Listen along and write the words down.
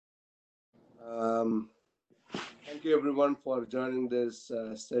Um, Thank you, everyone, for joining this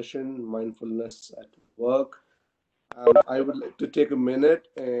session, Mindfulness at Work. I would like to take a minute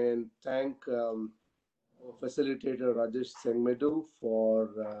and thank our facilitator, Rajesh Sengmedu, for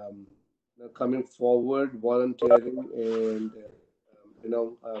coming forward, volunteering, and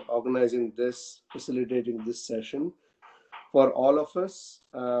organizing this, facilitating this session for all of us.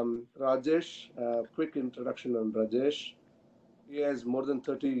 Rajesh, quick introduction on Rajesh. He has more than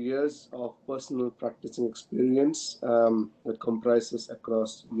 30 years of personal practicing experience that comprises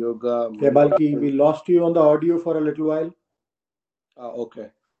across yoga, Yeah, Balki, we meditation. lost you on the audio for a little while. Okay.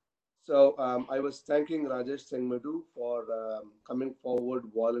 So I was thanking Rajesh Sengmedu for coming forward,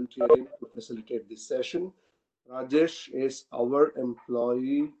 volunteering to facilitate this session. Rajesh is our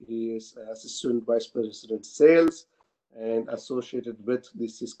employee. He is Assistant Vice President Sales and associated with the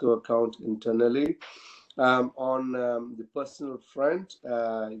Cisco account internally. On the personal front,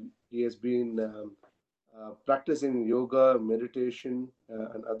 he has been practicing yoga, meditation,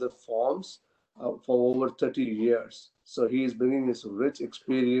 and other forms for over 30 years. So he is bringing his rich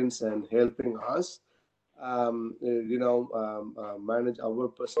experience and helping us, manage our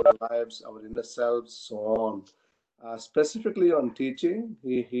personal lives, our inner selves, so on. Specifically on teaching,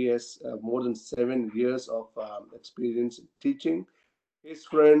 he has more than 7 years of experience in teaching his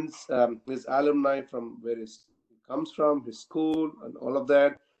friends, his alumni from where he comes from, his school, and all of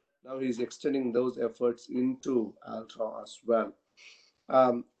that. Now he's extending those efforts into Altra as well.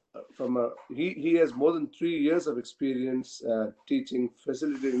 Um, he has more than 3 years of experience teaching,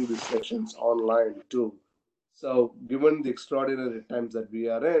 facilitating these sessions online too. So, given the extraordinary times that we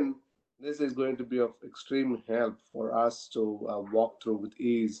are in, this is going to be of extreme help for us to walk through with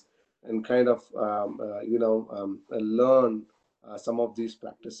ease and kind of learn some of these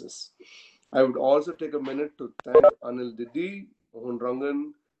practices. I would also take a minute to thank Anil Didi, Mohan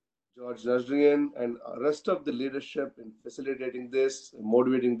Rangan, George Nazrian, and rest of the leadership in facilitating this,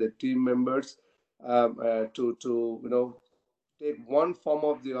 motivating the team members to take one form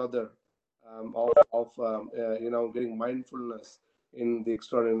of the other of getting mindfulness in the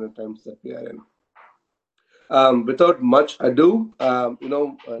extraordinary times that we are in. Without much ado,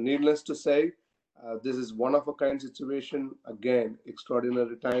 needless to say, this is one of a kind situation. Again,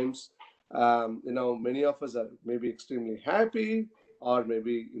 extraordinary times. Many of us are maybe extremely happy, or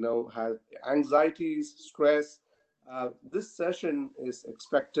maybe have anxieties, stress. This session is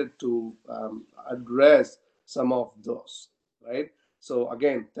expected to address some of those, right? So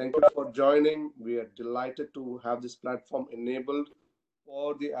again, thank you for joining. We are delighted to have this platform enabled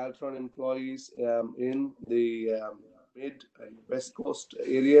for the Altron employees in the mid and west coast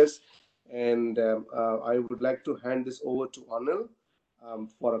areas. And I would like to hand this over to Anil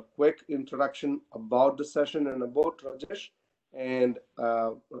for a quick introduction about the session and about Rajesh, and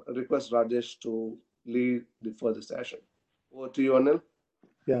request Rajesh to lead the further session. Over to you, Anil.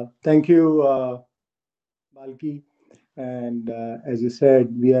 Yeah, thank you, Balki. And as you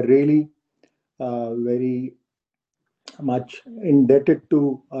said, we are really very much indebted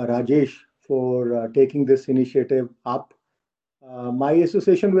to Rajesh for taking this initiative up. My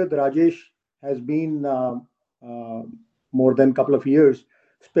association with Rajesh has been uh, more than a couple of years,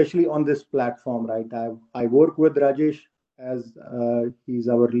 especially on this platform, right? I work with Rajesh as he's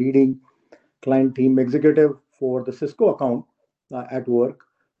our leading client team executive for the Cisco account at work.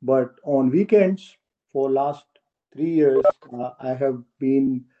 But on weekends, for last 3 years, I have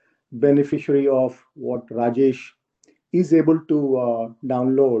been beneficiary of what Rajesh is able to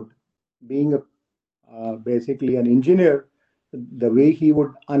download. Being basically an engineer, the way he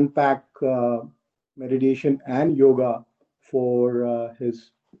would unpack meditation and yoga for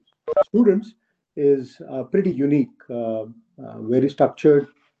his students is pretty unique, very structured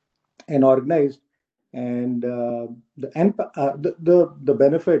and organized, and the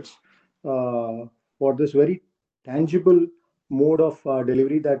benefits for this very tangible mode of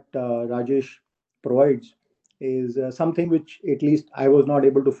delivery that Rajesh provides is something which at least I was not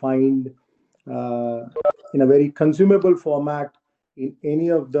able to find uh, in a very consumable format in any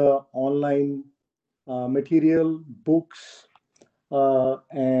of the online material, books,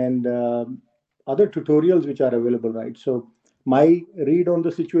 and other tutorials which are available, right? So my read on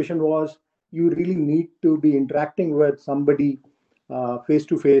the situation was you really need to be interacting with somebody face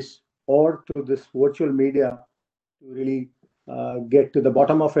to face or through this virtual media to really get to the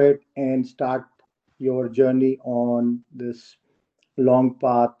bottom of it and start your journey on this long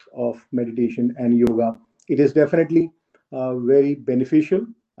path of meditation and yoga. It is definitely very beneficial.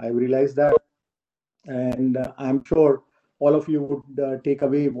 I realize that, and I'm sure all of you would take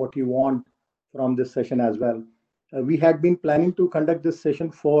away what you want from this session as well. we had been planning to conduct this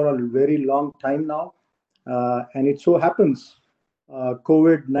session for a very long time now, and it so happens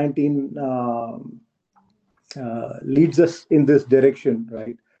COVID-19 leads us in this direction,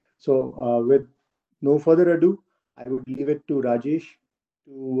 right? So, with no further ado, I would leave it to Rajesh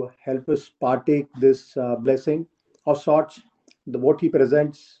to help us partake this blessing of sorts. What he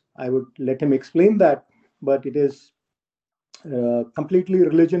presents, I would let him explain that, but it is completely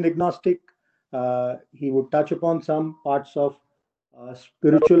religion agnostic. He would touch upon some parts of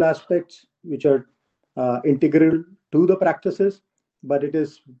spiritual aspects which are integral to the practices, but it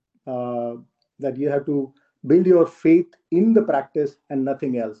is uh, that you have to build your faith in the practice and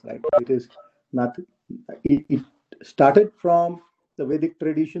nothing else, right? It is not. It started from the Vedic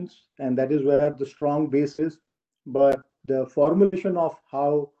traditions, and that is where the strong base is. But the formulation of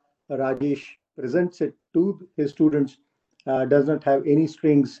how Rajesh presents it to his students does not have any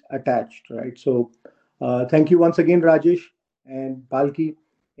strings attached, right? So, thank you once again, Rajesh and Balki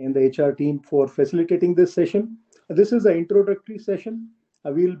and the HR team for facilitating this session. This is an introductory session.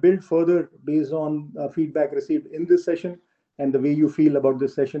 We'll build further based on feedback received in this session and the way you feel about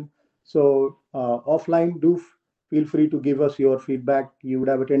this session. So, offline, feel free to give us your feedback. You would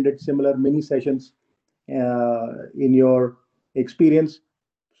have attended similar mini sessions in your experience.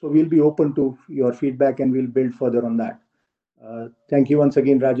 So, we'll be open to your feedback and we'll build further on that. Thank you once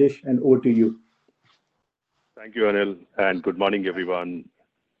again, Rajesh, and over to you. Thank you, Anil, and good morning, everyone.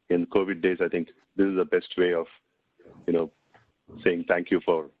 In COVID days, I think this is the best way of, saying thank you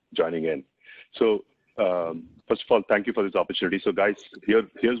for joining in. So, first of all, thank you for this opportunity. So, guys,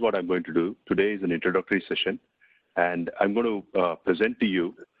 here's what I'm going to do. Today is an introductory session, and I'm going to present to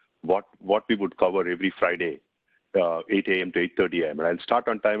you what we would cover every Friday, 8 a.m. to 8:30 a.m. And I'll start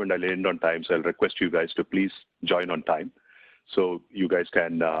on time and I'll end on time. So I'll request you guys to please join on time, so you guys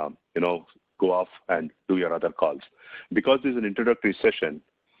can, go off and do your other calls. Because this is an introductory session,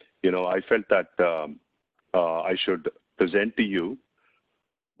 I felt that I should present to you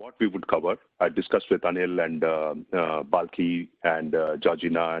what we would cover. I discussed with Anil and Balki and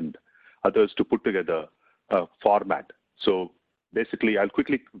Georgina and others to put together a format. So basically, I'll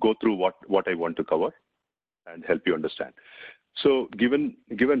quickly go through what I want to cover and help you understand. So given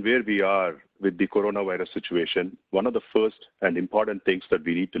where we are with the coronavirus situation, one of the first and important things that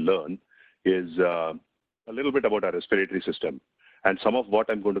we need to learn is a little bit about our respiratory system. And some of what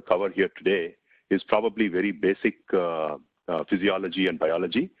I'm going to cover here today is probably very basic physiology and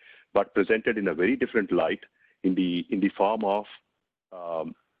biology, but presented in a very different light in the form of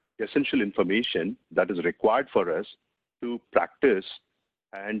essential information that is required for us to practice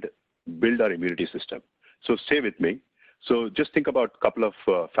and build our immunity system. So stay with me. So just think about a couple of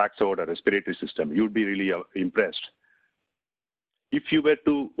facts about our respiratory system. You'd be really impressed. If you were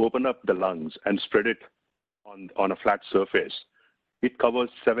to open up the lungs and spread it on a flat surface, it covers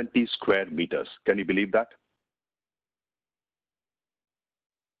 70 square meters. Can you believe that?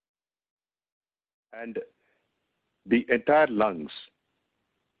 And the entire lungs,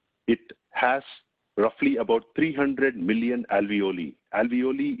 it has roughly about 300 million alveoli.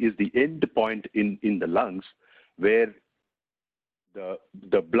 Alveoli is the end point in the lungs where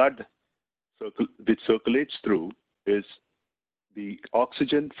the blood which circulates through is the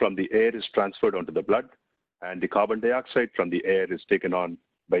oxygen from the air is transferred onto the blood, and the carbon dioxide from the air is taken on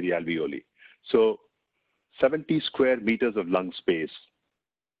by the alveoli. So 70 square meters of lung space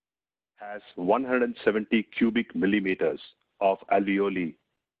has 170 cubic millimeters of alveoli,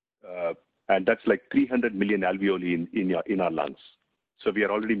 and that's like 300 million alveoli in our lungs. So we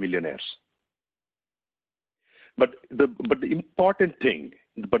are already millionaires. But the important thing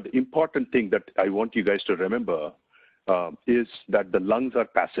that I want you guys to remember is that the lungs are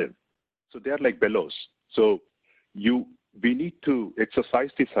passive. So they are like bellows. So we need to exercise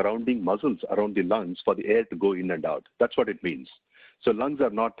the surrounding muscles around the lungs for the air to go in and out. That's what it means. So lungs are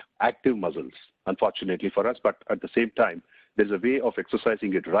not active muscles, unfortunately for us, but at the same time, there's a way of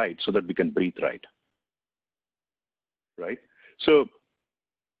exercising it right so that we can breathe right. Right? So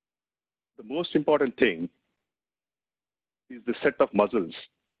the most important thing is the set of muscles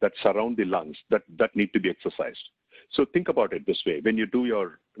that surround the lungs that need to be exercised. So think about it this way. When you do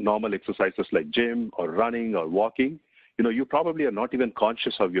your normal exercises like gym or running or walking, you probably are not even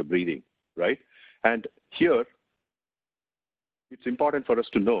conscious of your breathing, right? And here, it's important for us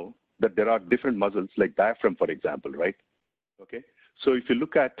to know that there are different muscles like diaphragm, for example, right? Okay. So if you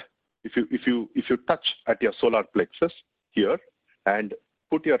look at, if you touch at your solar plexus here and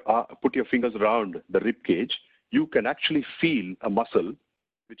put your fingers around the rib cage, you can actually feel a muscle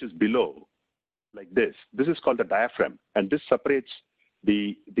which is below, like this. This is called the diaphragm, and this separates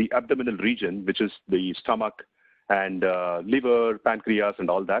the abdominal region, which is the stomach and liver, pancreas, and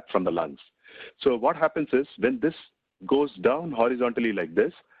all that from the lungs. So what happens is when this goes down horizontally like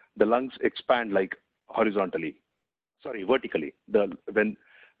this, the lungs expand like vertically. When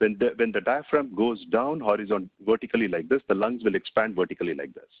the diaphragm goes down vertically like this, the lungs will expand vertically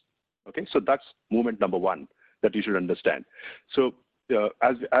like this. Okay, so that's movement number one that you should understand. So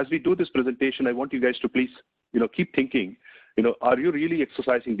as we do this presentation, I want you guys to please, keep thinking, are you really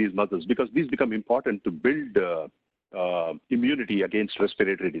exercising these muscles? Because these become important to build immunity against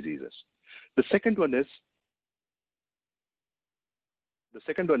respiratory diseases. The second one is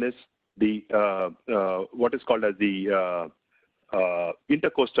what is called as the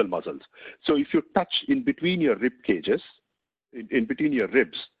intercostal muscles. So if you touch in between your rib cages, in between your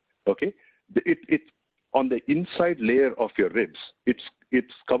ribs, okay, it on the inside layer of your ribs, it's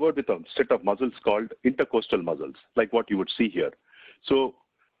covered with a set of muscles called intercostal muscles, like what you would see here. So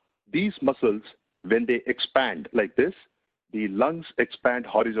these muscles, when they expand like this, the lungs expand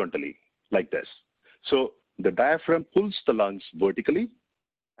horizontally like this. So the diaphragm pulls the lungs vertically,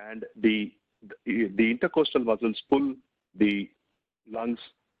 and the intercostal muscles pull the lungs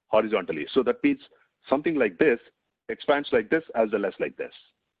horizontally. So that means something like this expands like this as well as like this.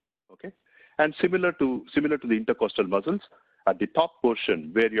 Okay, and similar to the intercostal muscles, at the top portion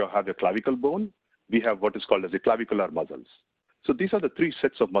where you have your clavicle bone, we have what is called as the clavicular muscles. So these are the three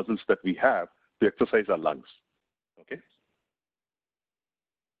sets of muscles that we have to exercise our lungs. Okay.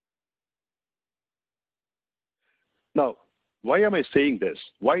 Now, why am I saying this?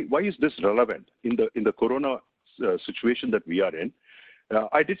 Why is this relevant in the corona situation that we are in?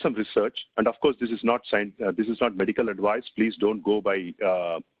 I did some research, and of course, this is not medical advice. Please don't go by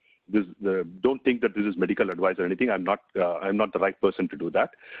don't think that this is medical advice or anything. I'm not the right person to do that.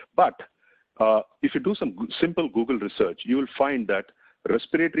 But if you do some simple Google research, you will find that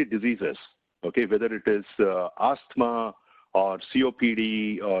respiratory diseases, okay, whether it is asthma or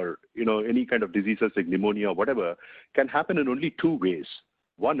COPD or any kind of diseases like pneumonia or whatever, can happen in only two ways.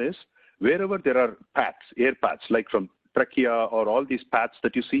 One is wherever there are paths, air paths, like from trachea or all these paths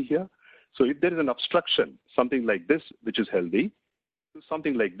that you see here. So if there is an obstruction, something like this, which is healthy, to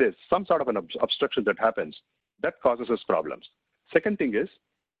something like this, some sort of an obstruction that happens, that causes us problems. Second thing is,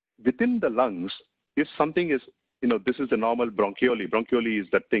 within the lungs, if something is, this is the normal bronchiole. Bronchiole is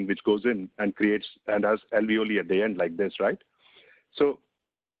that thing which goes in and creates and has alveoli at the end like this, right? So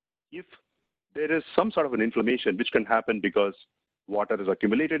if there is some sort of an inflammation which can happen because water is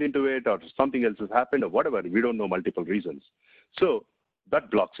accumulated into it or something else has happened or whatever, we don't know, multiple reasons. So that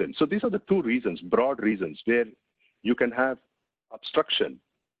blocks in. So these are the two reasons, broad reasons, where you can have obstruction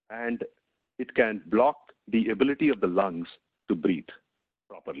and it can block the ability of the lungs to breathe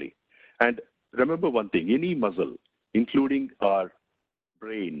properly. And remember one thing, any muscle, including our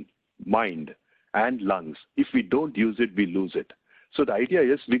brain, mind, and lungs, if we don't use it, we lose it. So the idea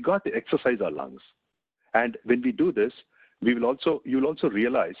is we got to exercise our lungs. And when we do this, you'll also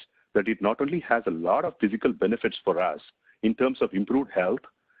realize that it not only has a lot of physical benefits for us in terms of improved health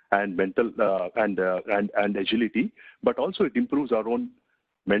and mental and agility, but also it improves our own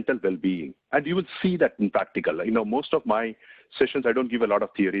mental well-being. And you will see that in practical. Most of my sessions, I don't give a lot of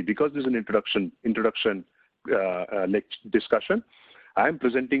theory because this is an introduction discussion. I'm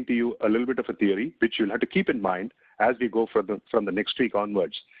presenting to you a little bit of a theory, which you'll have to keep in mind as we go from the next week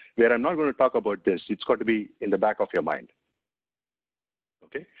onwards, where I'm not going to talk about this. It's got to be in the back of your mind.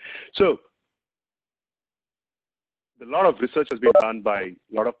 Okay, so a lot of research has been done by a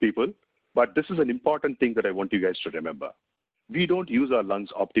lot of people, but this is an important thing that I want you guys to remember. We don't use our lungs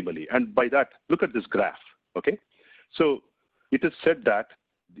optimally. And by that, look at this graph, okay? So it is said that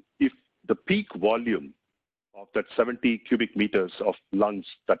if the peak volume of that 70 cubic meters of lungs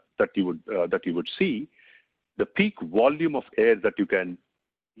that you would see, the peak volume of air that you can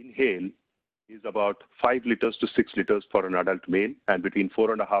inhale is about 5 liters to 6 liters for an adult male and between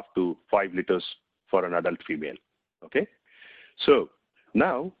 4.5 to 5 liters for an adult female. Okay, so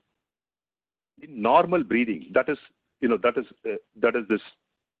now in normal breathing, that is the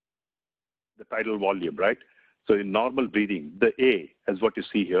tidal volume, right? So in normal breathing, the A is what you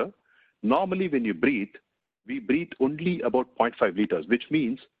see here. Normally, when you breathe, we breathe only about 0.5 liters, which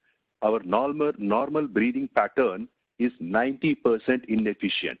means our normal breathing pattern is 90%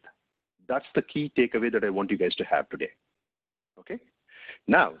 inefficient. That's the key takeaway that I want you guys to have today. Okay.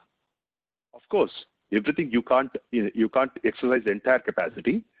 Now, of course, everything you can't exercise the entire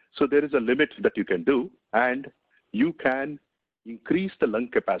capacity. So there is a limit that you can do, and you can increase the lung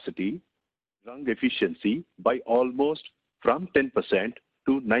capacity, lung efficiency by almost from 10%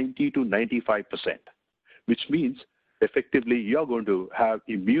 to 90 to 95%, which means effectively you're going to have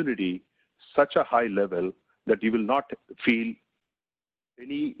immunity such a high level that you will not feel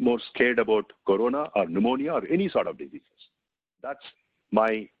any more scared about corona or pneumonia or any sort of diseases. That's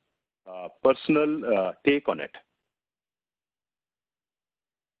my personal take on it.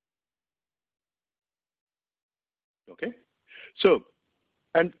 Okay, so,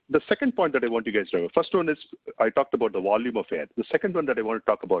 and the second point that I want you guys to remember, first one is I talked about the volume of air. The second one that I want to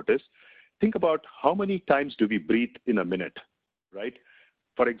talk about is think about how many times do we breathe in a minute, right?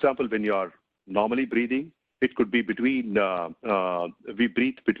 For example, when you are normally breathing, it could be between, we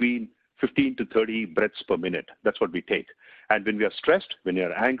breathe between 15 to 30 breaths per minute. That's what we take. And when we are stressed, when you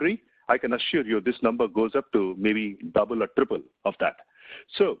are angry, I can assure you this number goes up to maybe double or triple of that.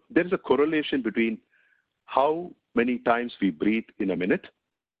 So there is a correlation between how many times we breathe in a minute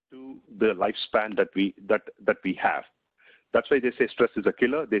to the lifespan that we have. That's why they say stress is a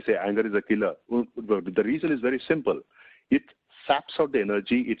killer. They say anger is a killer. The reason is very simple. It saps out the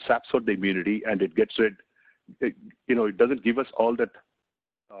energy, it saps out the immunity, and it gets rid. It doesn't give us all that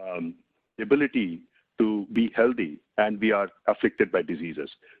ability to be healthy, and we are afflicted by diseases.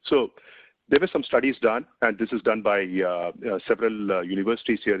 So there were some studies done, and this is done by several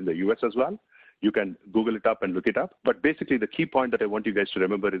universities here in the US as well. You can Google it up and look it up. But basically, the key point that I want you guys to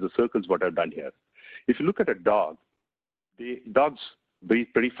remember is the circles what I've done here. If you look at a dog, dogs breathe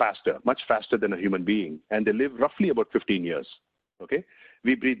pretty faster, much faster than a human being, and they live roughly about 15 years. Okay,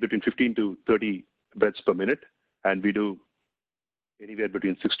 we breathe between 15 to 30 breaths per minute, and we do anywhere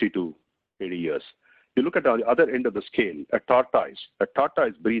between 60 to 80 years. You look at the other end of the scale, a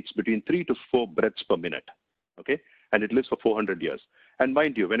tortoise breathes between 3 to 4 breaths per minute, okay, and it lives for 400 years. And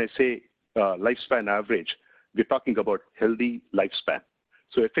mind you, when I say lifespan average, we're talking about healthy lifespan.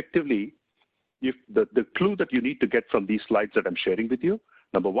 So effectively, if the clue that you need to get from these slides that I'm sharing with you,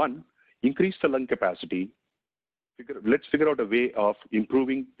 number one, increase the lung capacity. Let's figure out a way of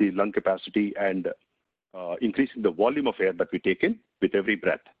improving the lung capacity and increasing the volume of air that we take in with every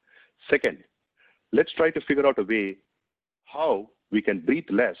breath. Second, let's try to figure out a way how we can breathe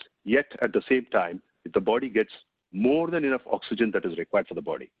less, yet at the same time, the body gets more than enough oxygen that is required for the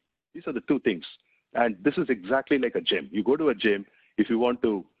body. These are the two things. And this is exactly like a gym. You go to a gym, if you want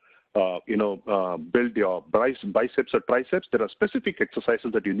to build your biceps or triceps, there are specific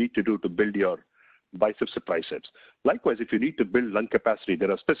exercises that you need to do to build your biceps or triceps. Likewise, if you need to build lung capacity,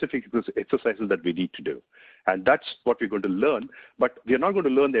 there are specific exercises that we need to do. And that's what we're going to learn. But we're not going to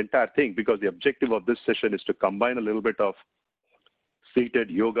learn the entire thing, because the objective of this session is to combine a little bit of seated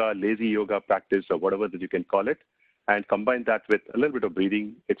yoga, lazy yoga practice, or whatever that you can call it, and combine that with a little bit of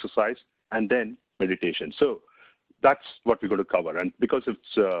breathing exercise and then meditation. So that's what we're going to cover. And because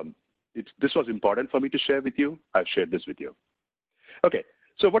this was important for me to share with you, I've shared this with you. Okay,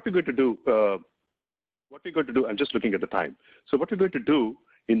 so what we're going to do, I'm just looking at the time. So what we're going to do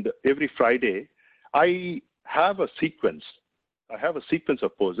every Friday, I have a sequence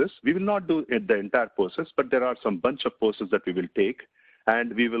of poses. We will not do the entire poses, but there are some bunch of poses that we will take,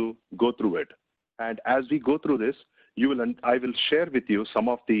 and we will go through it. And as we go through this, I will share with you some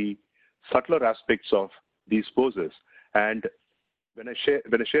of the subtler aspects of these poses. And when I share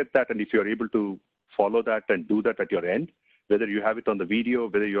that, and if you're able to follow that and do that at your end, whether you have it on the video,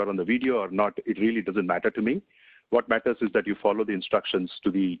 whether you are on the video or not, it really doesn't matter to me. What matters is that you follow the instructions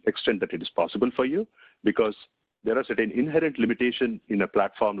to the extent that it is possible for you, because there are certain inherent limitations in a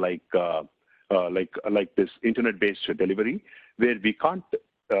platform like this internet-based delivery, where the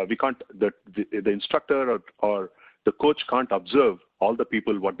instructor or the coach can't observe all the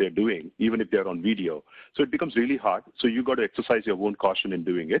people what they're doing, even if they're on video. So it becomes really hard. So you got to exercise your own caution in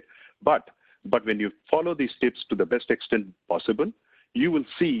doing it. But when you follow these tips to the best extent possible, you will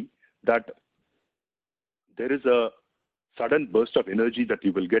see that there is a sudden burst of energy that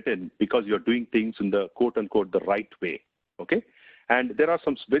you will get in, because you're doing things in the quote unquote the right way. Okay. And there are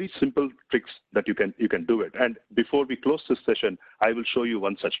some very simple tricks that you can do it. And before we close this session, I will show you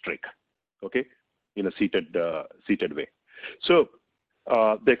one such trick, okay, in a seated way. So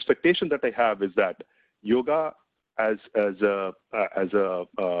the expectation that I have is that yoga as a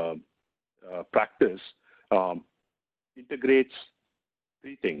practice integrates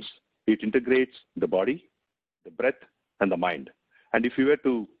three things. It integrates the body, the breath, and the mind. And if you were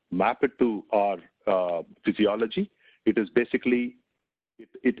to map it to our physiology, it is basically,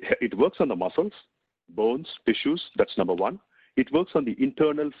 it works on the muscles, bones, tissues, that's number one. It works on the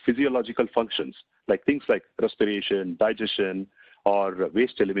internal physiological functions, like things like respiration, digestion, or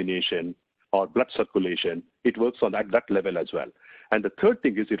waste elimination, or blood circulation. It works on that level as well. And the third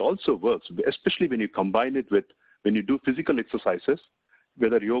thing is it also works, especially when you combine it with, when you do physical exercises,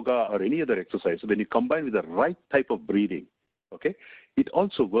 whether yoga or any other exercise, when you combine with the right type of breathing, okay, it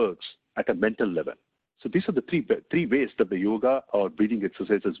also works at a mental level. So these are the three ways that the yoga or breathing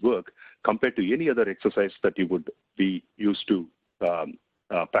exercises work compared to any other exercise that you would be used to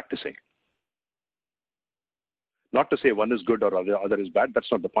practicing. Not to say one is good or other is bad.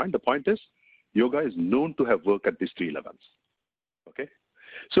 That's not the point. The point is yoga is known to have worked at these three levels. Okay.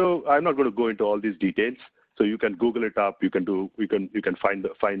 So I'm not going to go into all these details. So you can Google it up. You can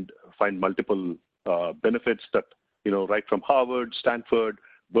find multiple benefits that, right from Harvard, Stanford,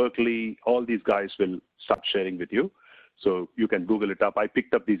 Berkeley, all these guys will start sharing with you. So you can Google it up. I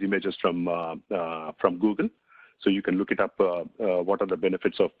picked up these images from Google. So you can look it up, what are the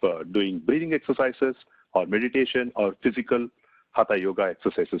benefits of doing breathing exercises or meditation or physical hatha yoga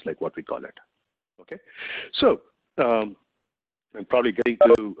exercises like what we call it. Okay. So I'm probably getting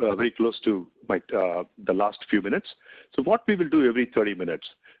to very close to my the last few minutes. So what we will do every 30 minutes.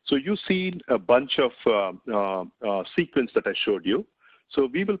 So you've seen a bunch of sequence that I showed you. So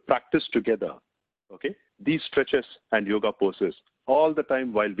we will practice together, okay, these stretches and yoga poses all the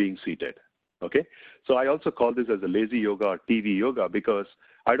time while being seated, okay. So I also call this as a lazy yoga or TV yoga because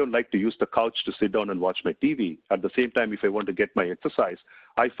I don't like to use the couch to sit down and watch my TV. At the same time, if I want to get my exercise,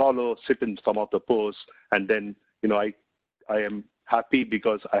 I sit in some of the pose, and then, I am happy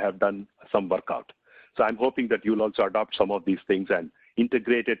because I have done some workout. So I'm hoping that you'll also adopt some of these things and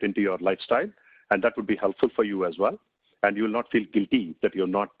integrate it into your lifestyle, and that would be helpful for you as well. And you will not feel guilty that you're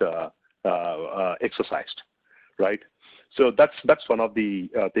not exercised, right? So that's one of the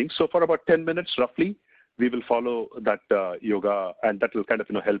things. So for about 10 minutes roughly, we will follow that yoga, and that will kind of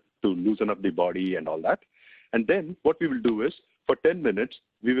help to loosen up the body and all that. And then what we will do is for 10 minutes,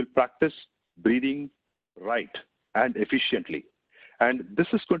 we will practice breathing right and efficiently. And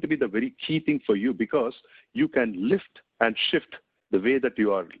this is going to be the very key thing for you because you can lift and shift the way that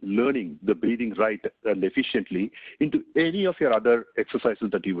you are learning the breathing right and efficiently into any of your other exercises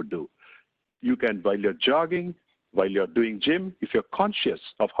that you would do. You can, while you're jogging, while you're doing gym, if you're conscious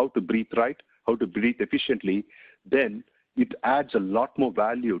of how to breathe right, how to breathe efficiently, then it adds a lot more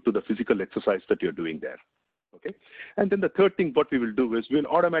value to the physical exercise that you're doing there. Okay. And then the third thing, what we will do is we'll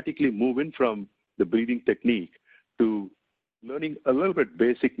automatically move in from the breathing technique to learning a little bit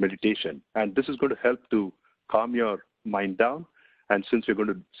basic meditation. And this is going to help to calm your mind down. And since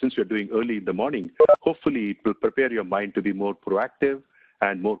we're doing early in the morning, hopefully it will prepare your mind to be more proactive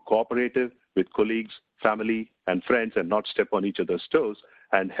and more cooperative with colleagues, family, and friends, and not step on each other's toes,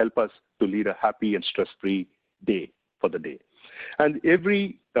 and help us to lead a happy and stress-free day for the day. And at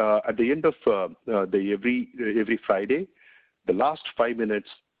the end of every Friday, the last 5 minutes,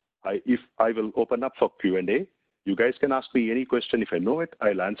 I will open up for Q&A. You guys can ask me any question. If I know it,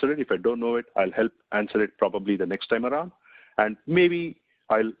 I'll answer it. If I don't know it, I'll help answer it probably the next time around. And maybe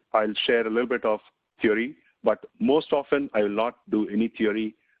I'll share a little bit of theory, but most often I will not do any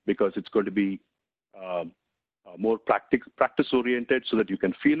theory because it's going to be more practice-oriented so that you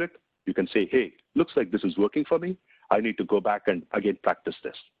can feel it. You can say, hey, looks like this is working for me. I need to go back and again practice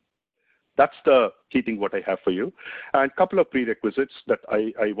this. That's the key thing what I have for you. And a couple of prerequisites that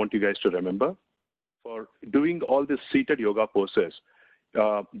I want you guys to remember. For doing all these seated yoga poses,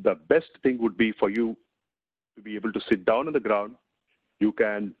 the best thing would be for you to be able to sit down on the ground. You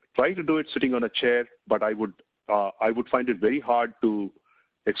can try to do it sitting on a chair, but I would find it very hard to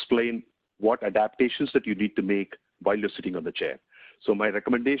explain what adaptations that you need to make while you're sitting on the chair. So my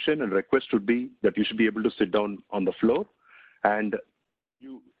recommendation and request would be that you should be able to sit down on the floor, and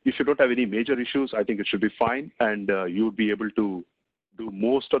if you don't have any major issues, I think it should be fine, and you would be able to do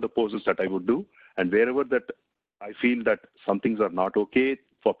most of the poses that I would do. And wherever that I feel that some things are not okay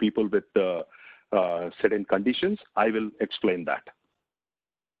for people with certain conditions, I will explain that.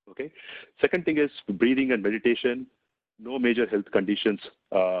 Okay. Second thing is breathing and meditation. No major health conditions.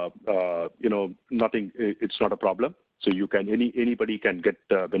 Nothing. It's not a problem. So you can anybody can get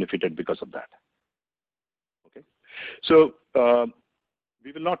benefited because of that. Okay. So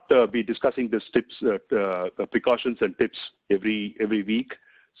we will not be discussing these tips, precautions and tips every week.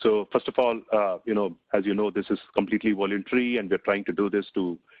 So first of all, as you know, this is completely voluntary, and we're trying to do this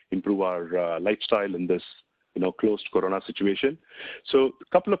to improve our lifestyle in this, closed corona situation. So a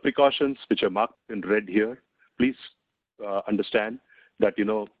couple of precautions which are marked in red here. Please understand that,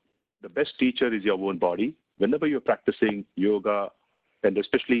 the best teacher is your own body. Whenever you're practicing yoga, and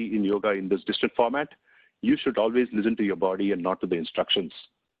especially in yoga in this distant format, you should always listen to your body and not to the instructions.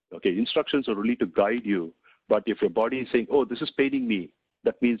 Okay, instructions are really to guide you. But if your body is saying, oh, this is paining me,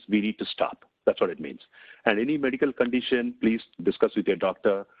 that means we need to stop. That's what it means. And any medical condition, please discuss with your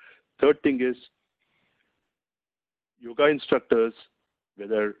doctor. Third thing is, yoga instructors,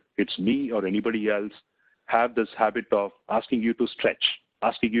 whether it's me or anybody else, have this habit of asking you to stretch.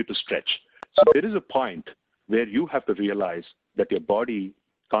 So there is a point where you have to realize that your body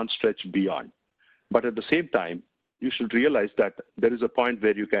can't stretch beyond. But at the same time, you should realize that there is a point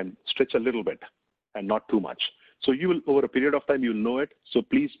where you can stretch a little bit and not too much. So you will, over a period of time, you'll know it. So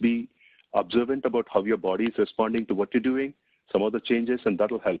please be observant about how your body is responding to what you're doing, some of the changes, and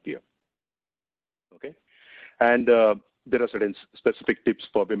that'll help you. Okay? And there are certain specific tips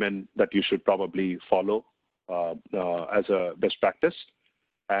for women that you should probably follow as a best practice.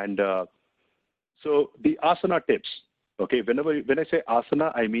 And so the asana tips, okay, when I say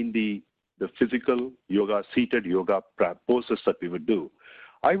asana, I mean the physical yoga, seated yoga poses that we would do.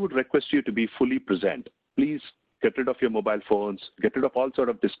 I would request you to be fully present. Please get rid of your mobile phones, get rid of all sort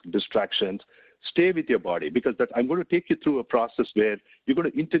of distractions, stay with your body, because I'm going to take you through a process where you're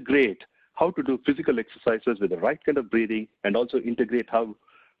going to integrate how to do physical exercises with the right kind of breathing, and also integrate how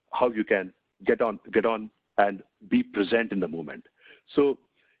you can get on and be present in the moment. So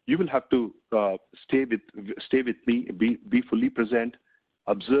you will have to stay with me, be fully present,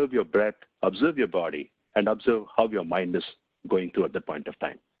 observe your breath, observe your body, and observe how your mind is going through at that point of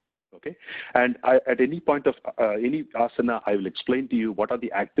time. Okay, and at any point of any asana, I will explain to you what are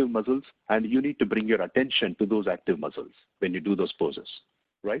the active muscles, and you need to bring your attention to those active muscles when you do those poses,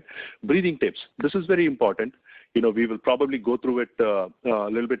 right? Breathing tips. This is very important. We will probably go through it a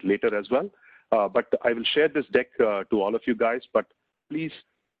little bit later as well, but I will share this deck to all of you guys, but please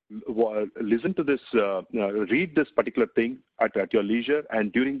listen to this, read this particular thing at your leisure,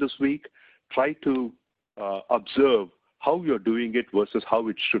 and during this week, try to observe how you're doing it versus how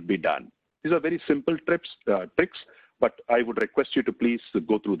it should be done. These are very simple tricks, but I would request you to please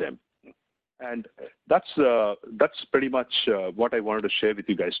go through them. And that's pretty much what I wanted to share with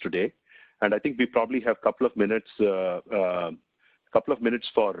you guys today. And I think we probably have a couple of minutes for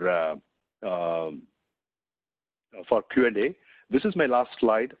Q&A. This is my last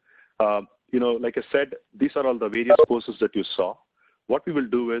slide. Like I said, these are all the various poses that you saw. What we will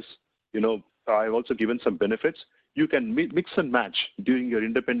do is, I've also given some benefits. You can mix and match during your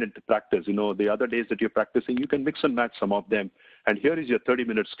independent practice. The other days that you're practicing, you can mix and match some of them. And here is your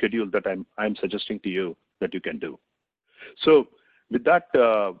 30-minute schedule that I'm suggesting to you that you can do. So with that,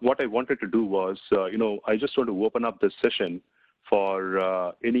 what I wanted to do was, I just want to open up this session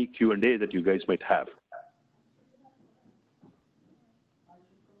for any Q&A that you guys might have.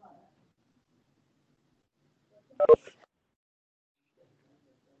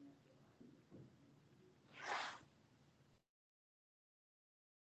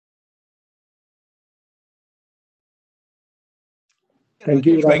 Thank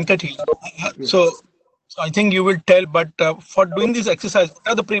you, Venkat. So I think you will tell, but for doing this exercise,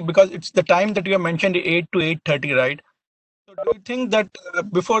 because it's the time that you have mentioned, 8 to 8:30, right? So do you think that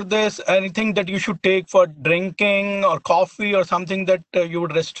before this, anything that you should take for drinking or coffee or something that you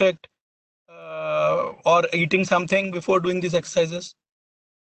would restrict, or eating something before doing these exercises?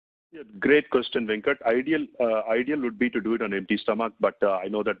 Yeah, great question, Venkat. Ideal would be to do it on empty stomach, but I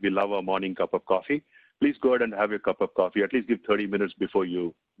know that we love a morning cup of coffee. Please go ahead and have your cup of coffee. At least give 30 minutes before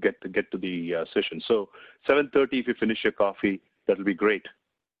you get to the session. So 7:30, if you finish your coffee, that'll be great.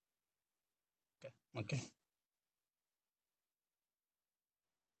 Okay.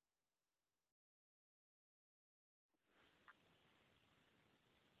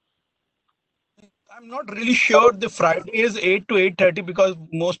 I'm not really sure the Friday is 8 to 8:30 because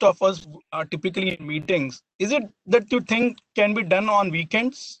most of us are typically in meetings. Is it that you think can be done on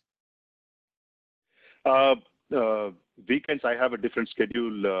weekends? Weekends, I have a different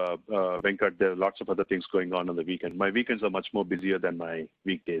schedule, Venkat. There are lots of other things going on the weekend. My weekends are much more busier than my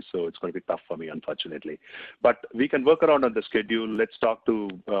weekdays, so it's going to be tough for me, unfortunately. But we can work around on the schedule. Let's talk to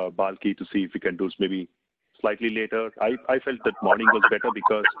Balki to see if we can do maybe slightly later. I felt that morning was better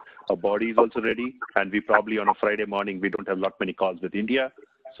because our body is also ready, and we probably on a Friday morning, we don't have lot many calls with India,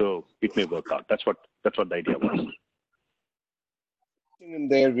 so it may work out. That's what the idea was. In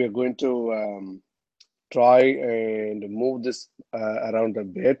there, we are going to try and move this around a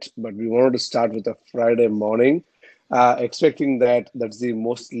bit, but we wanted to start with a Friday morning, expecting that's the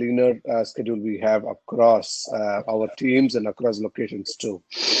most leaner schedule we have across our teams and across locations too.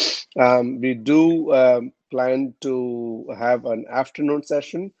 We do plan to have an afternoon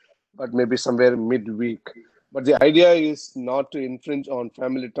session, but maybe somewhere midweek. But the idea is not to infringe on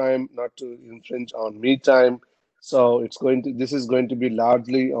family time, not to infringe on me time. So this is going to be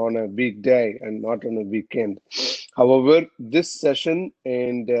largely on a weekday and not on a weekend. However, this session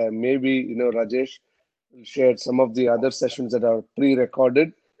and maybe Rajesh will share some of the other sessions that are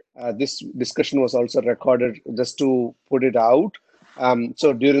pre-recorded. This discussion was also recorded just to put it out.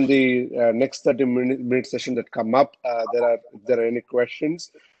 So during the next 30-minute session that come up, if there are any questions,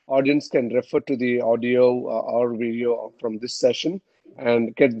 audience can refer to the audio or video from this session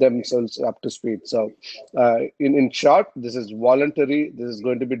and get themselves up to speed. So, in short, this is voluntary. This is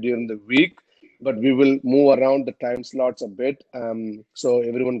going to be during the week, but we will move around the time slots a bit, so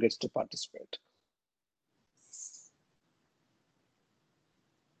everyone gets to participate.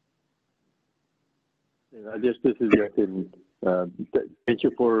 Rajesh, this is Yatin. Thank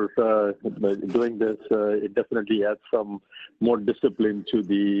you for doing this. It definitely adds some more discipline to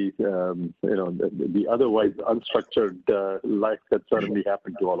the the otherwise unstructured life that suddenly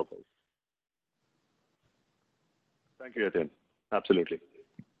happened to all of us. Thank you, Yatin. Absolutely.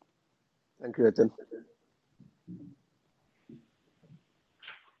 Thank you, Yatin.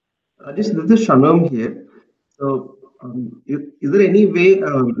 This is Shalom here. So, is there any way,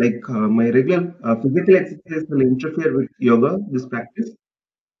 my regular physical exercise will interfere with yoga, this practice?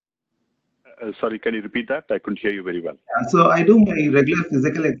 Sorry, can you repeat that? I couldn't hear you very well. So, I do my regular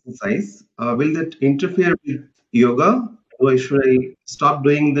physical exercise. Will that interfere with yoga? Or should I stop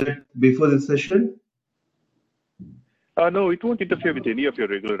doing that before the session? No, it won't interfere with any of your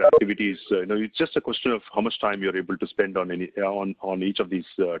regular activities. It's just a question of how much time you're able to spend on on each of these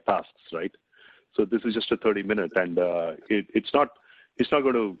tasks, right? So this is just a 30-minute, and it's not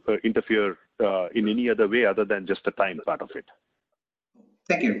going to interfere in any other way other than just the time part of it.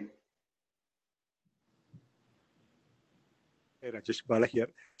 Thank you. Hey, Rajesh, Bala here.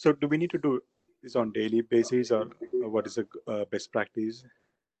 So do we need to do this on daily basis, or what is the best practice?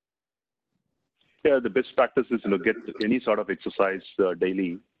 Yeah, the best practice is get any sort of exercise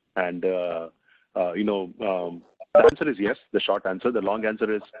daily, and the answer is yes. The short answer. The long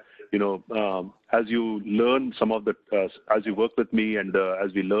answer is, as you learn some of the, as you work with me, and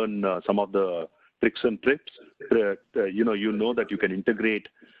as we learn some of the tricks and tips, you know that you can integrate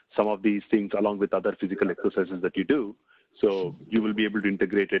some of these things along with other physical exercises that you do. So you will be able to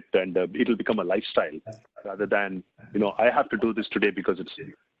integrate it, and it'll become a lifestyle rather than, I have to do this today because it's,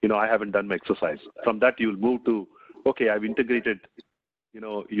 I haven't done my exercise. From that, you'll move to, okay, I've integrated,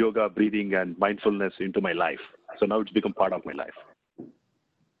 yoga, breathing, and mindfulness into my life. So now it's become part of my life.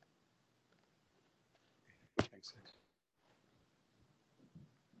 Thanks.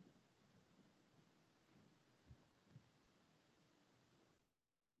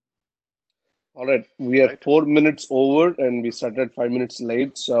 All right, we are 4 minutes over, and we started 5 minutes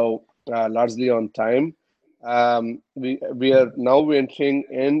late, so largely on time. We are now entering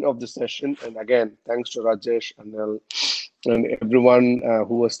end of the session, and again, thanks to Rajesh, Anil, and everyone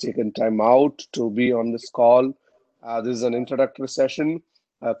who has taken time out to be on this call. This is an introductory session.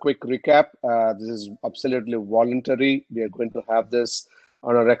 A quick recap. This is absolutely voluntary. We are going to have this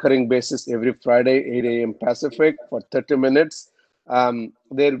on a recurring basis every Friday, 8 a.m. Pacific for 30 minutes.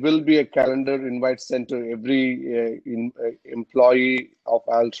 There will be a calendar invite sent to every employee of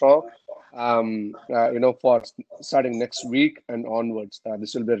Altron, for starting next week and onwards.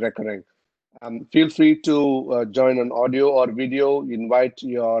 This will be recurring. Feel free to join on audio or video, invite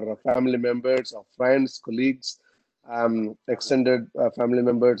your family members or friends, colleagues, extended family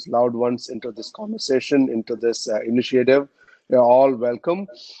members, loved ones into this conversation, into this initiative. You're all welcome.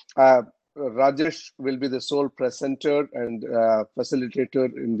 Rajesh will be the sole presenter and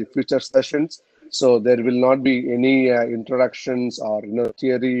facilitator in the future sessions. So there will not be any introductions or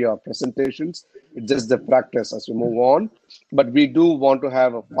theory or presentations. It's just the practice as we move on. But we do want to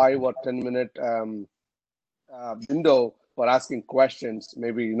have a 5 or 10 minute window for asking questions,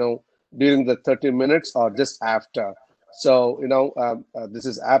 maybe during the 30 minutes or just after. So this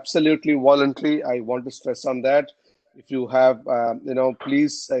is absolutely voluntary. I want to stress on that. If you have,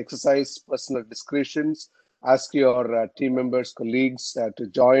 please exercise personal discretions. Ask your team members, colleagues to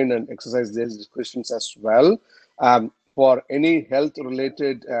join and exercise their discretions as well. For any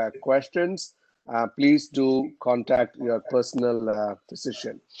health-related questions, please do contact your personal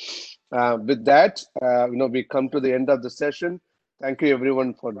physician. With that, we come to the end of the session. Thank you,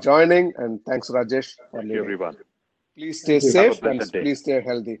 everyone, for joining, and thanks, Rajesh, for Thank you, leading. everyone. Please stay safe and day. please stay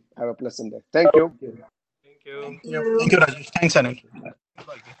healthy. Have a pleasant day. Thank you. Thank you. Thank you, Rajesh. Thanks, Anil.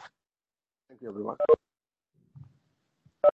 Thank you, everyone.